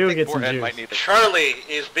 You get some juice. Charlie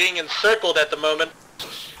is being encircled at the moment.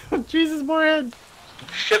 Jesus, Moorhead.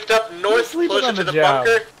 Shift up north, closer on to the the job.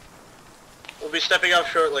 bunker. We'll be stepping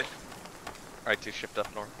off shortly. Alright, 2 shift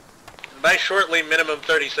up north. By shortly, minimum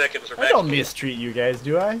 30 seconds or I maximum. don't mistreat you guys,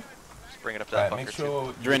 do I? Just bring it up to that bunker. Make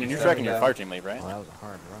sure Brandon, you're tracking your fire team lead, right? Oh, that was a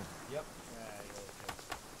hard run. Yep.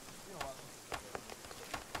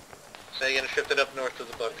 So you're gonna shift it up north to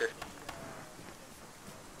the bunker.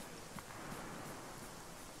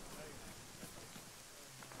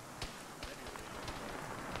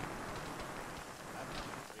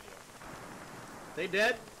 They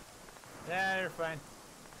dead? Yeah, they're fine.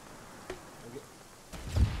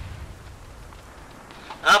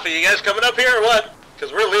 Alpha, you guys coming up here or what?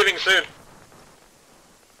 Because we're leaving soon.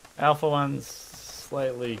 Alpha 1's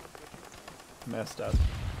slightly messed up.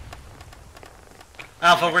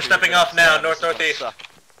 Alpha, we're stepping off now, north-northeast.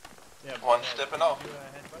 Yeah, one stepping off.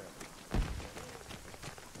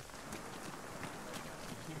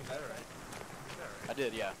 I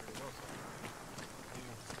did, yeah.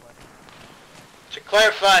 To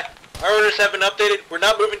clarify, our orders have been updated. We're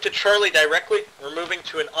not moving to Charlie directly. We're moving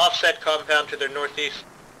to an offset compound to their northeast.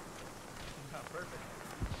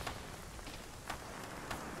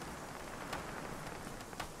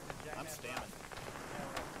 I'm stamming.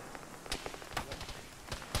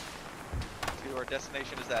 To our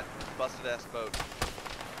destination is that busted ass boat.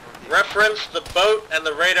 Reference the boat and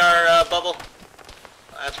the radar bubble.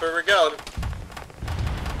 That's where we're going.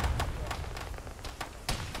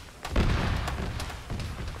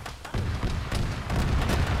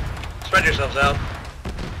 Spread yourselves out.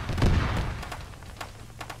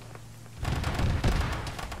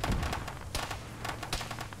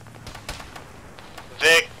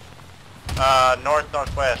 Vic,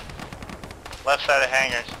 north-northwest. Left side of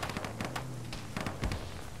hangars.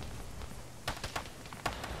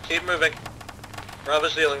 Keep moving.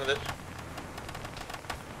 Bravo's dealing with it.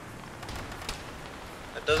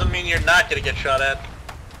 That doesn't mean you're not gonna get shot at.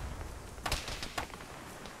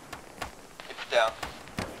 It's down.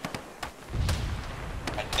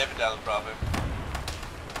 I never down Bravo.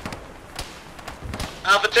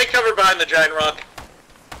 Alpha, take cover behind the giant rock.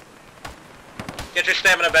 Get your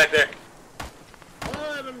stamina back there.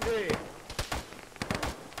 MMG.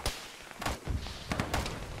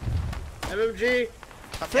 MMG,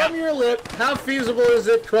 from your lip, how feasible is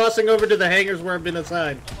it crossing over to the hangars where I've been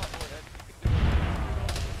assigned?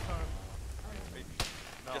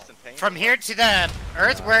 From here to the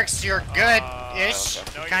earthworks, you're good-ish,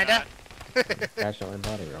 kinda. Crash out my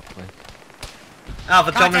body real quick.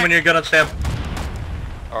 Alpha, tell me when you're good on stamp.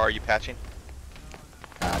 Oh, are you patching?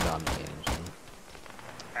 No, I'm changing.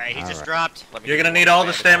 Alright, he just dropped. You're gonna need all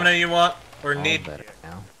the stamina you want, or need...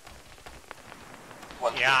 Now.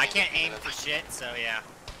 Yeah, I can't aim for shit, so yeah.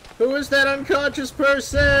 Who is that unconscious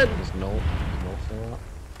person? Is Noel still up?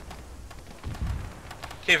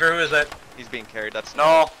 Kiefer, who is that? He's being carried, that's...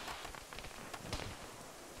 No.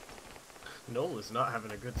 Noel is not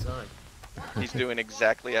having a good time. He's doing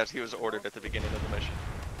exactly as he was ordered at the beginning of the mission.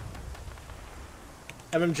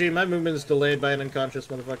 MMG, my movement is delayed by an unconscious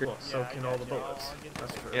motherfucker. Well, so can all the bullets.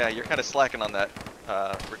 That's true. Yeah, you're kind of slacking on that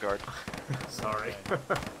regard. Sorry.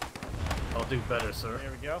 I'll do better, sir.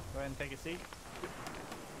 There we go. Go ahead and take a seat.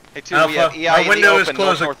 Hey, 2, we Alpha, have EI our in the window is open,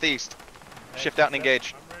 closing. northeast. Shift out and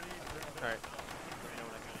engage. Alright.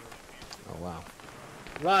 Oh, wow.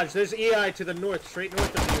 Raj, there's EI to the north, straight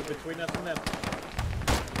north of you, between us and them.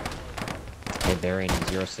 bearing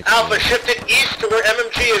 06. Alpha, shift it east to where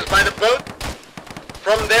MMG is by the boat.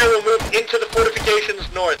 From there, we'll move into the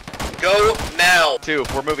fortifications north. Go now. 2,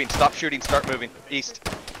 we're moving. Stop shooting. Start moving. East.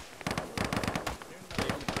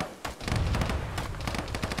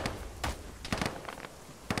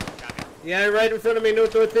 Yeah, right in front of me,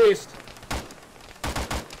 north-northeast.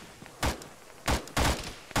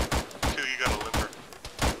 2, you got a limber.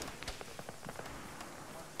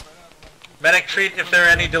 Medic treat if there are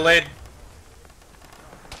any delayed.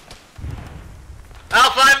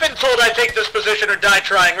 Alpha, I've been told I take this position or die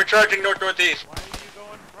trying. We're charging north-northeast. Why do you go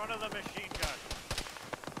in front of the machine gun?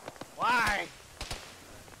 Why?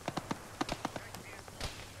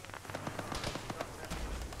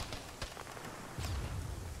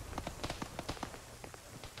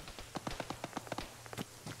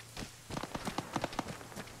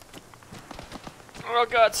 Oh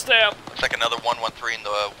god, stab! Looks like another 113 in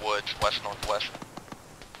the woods, west-northwest.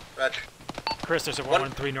 Roger. Chris, there's a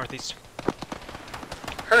 113 northeast.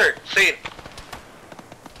 Heard. Seen.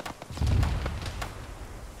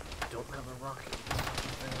 Don't have a rocket.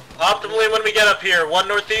 Optimally when we get up here. 1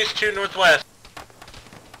 northeast, 2 northwest.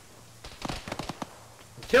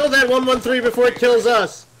 Kill that 113 before it kills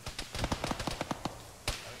us.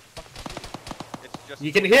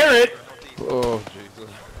 You can hear it. Oh, Jesus.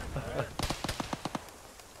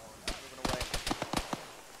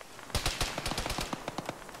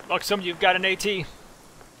 Luxem, you've got an AT.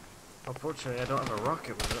 Unfortunately, I don't have a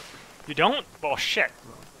rocket with it. You don't? Well, shit.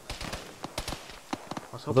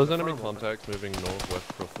 Are those enemy contacts moving northwest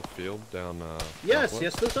across the field down, Yes, southwest?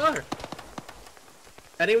 yes, those are.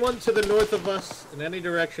 Anyone to the north of us in any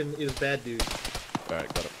direction is bad dude.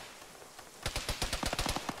 Alright, got it.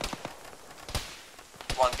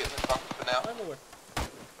 One getting in bunker for now.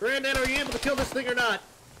 Brandon, are you able to kill this thing or not?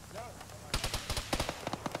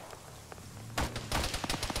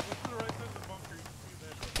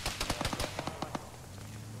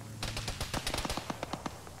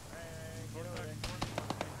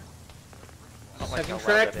 Second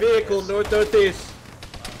track vehicle, north-northeast.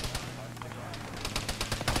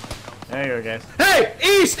 There you go, guys. Hey!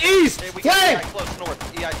 East! East! Hey, we Flank! got EI close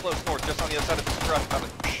north. EI close north, just on the other side of this truck, about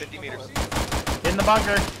 50 meters. Get in the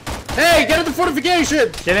bunker. Hey, get at the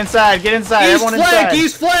fortification! Get inside, get inside. East Everyone flank! inside.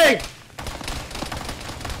 East flank!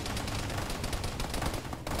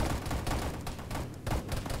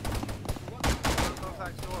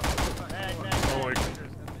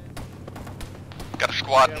 Got a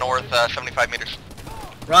squad north, 75 meters.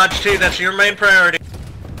 Raj T, that's your main priority.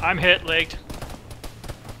 I'm hit, legged.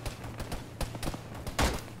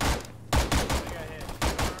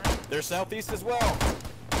 They're southeast as well.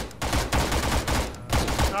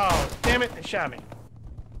 Oh, damn it, they shot me.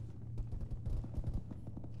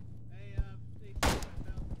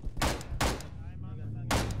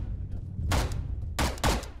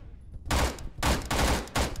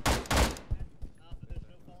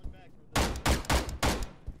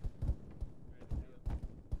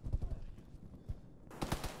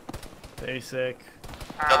 Basic.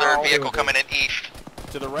 Another vehicle coming in east.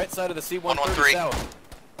 To the right side of the C-130 113. south.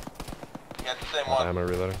 Yeah, it's the same one. Ammo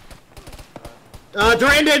reloading.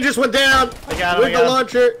 Durandon just went down I got him, with I got the him.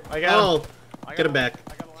 launcher. I got him. Oh, get him back.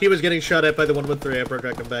 He was getting shot at by the 113. I broke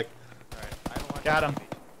him back. Got him.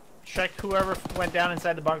 Check whoever went down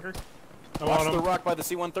inside the bunker. Watch the rock by the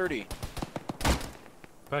C-130.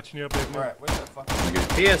 Patching you up, baby. Alright, where's that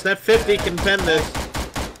fucking... Yes, that 50 can pen this.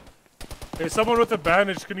 Hey, someone with a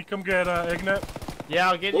bandage, can you come get Ignat? Yeah,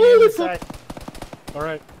 I'll get Holy you fuck. inside.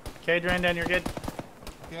 Alright. Okay, Durandon, you're good.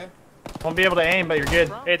 Okay. Won't be able to aim, but you're good.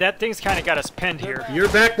 Hey, that thing's kind of got us pinned here. Your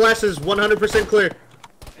back blast is 100% clear.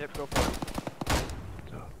 Yep, go for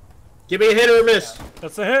it. Give me a hit or a miss.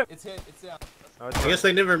 That's a hit. It's hit, it's down. I guess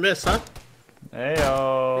they never miss, huh?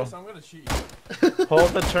 Heyo. Chris, I'm gonna shoot you. Hold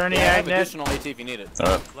the tourney, Yeah, I have Agnet. additional AT if you need it. Keep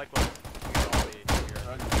it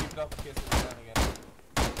up in case it goes down again.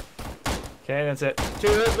 Okay, that's it. 2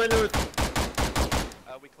 heads by north.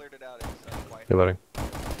 We cleared it out. It's quiet. Reloading.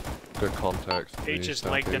 Good contacts. to H the is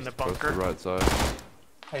legged in the southeast, close to bunker. the right side.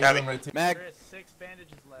 How you doing, Red Team? Mag. There is 6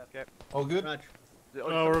 bandages left. Okay. All good? Roger.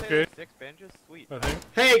 Oh, we're okay. 6 bandages? Sweet. I think.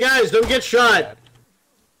 Hey guys, don't get shot.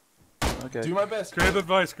 Okay. Do my best. Great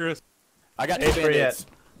advice, Chris. I got 2 H for band-aids. yet.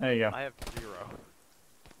 There you go. I have 0.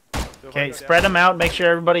 Okay, spread them out. Make sure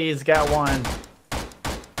everybody's got one.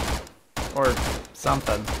 Or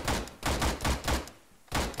something.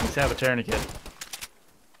 Let's have a tourniquet.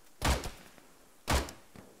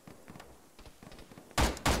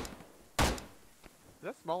 Is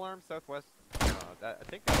that small arm southwest? I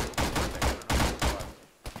think that's perfect. I don't know.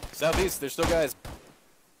 Southeast, there's still guys.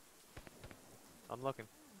 I'm looking.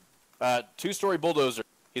 2-story bulldozer.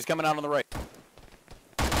 He's coming out on the right.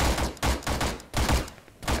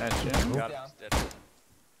 I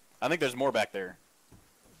think there's more back there.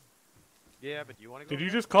 Yeah, but do you want to go? Did you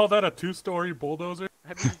just call that a 2-story bulldozer? I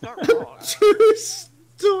mean, he's not wrong.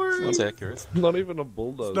 2-story. That's accurate. Not even a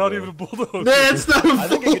bulldozer. It's not even a bulldozer. That's not a bulldozer. I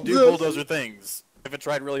think it could do bulldozer things if it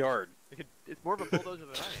tried really hard. It's more of a bulldozer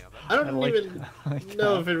than I am. I don't even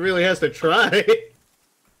know if it really has to try.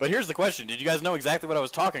 But here's the question: did you guys know exactly what I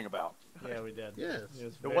was talking about? Yeah, we did. Yes. It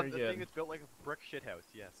was The very one good. thing that's built like a brick shithouse,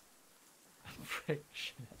 yes. Brick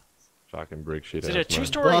shit. Shocking brick shit. Is it a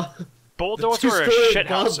 2-story bulldozer or a Two-story shit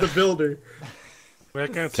Bob house? the Builder. I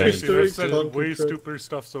can't say Two-story I've said clunky way truck. stupider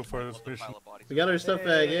stuff so far this mission. We got our stuff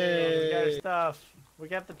back, yay! We got our stuff. We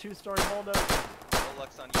got the 2-story bulldozer. All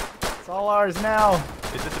luck's on you. It's all ours now.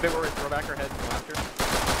 Is this the bit where we throw back our heads and go after?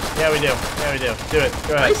 Yeah, we do. Yeah, we do. Do it.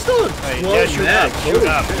 Go ahead. I still Hey, explode yeah, shoot that. up. Shoot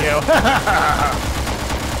up,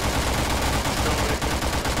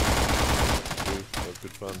 That was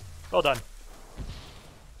good fun. Well done.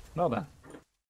 Well done.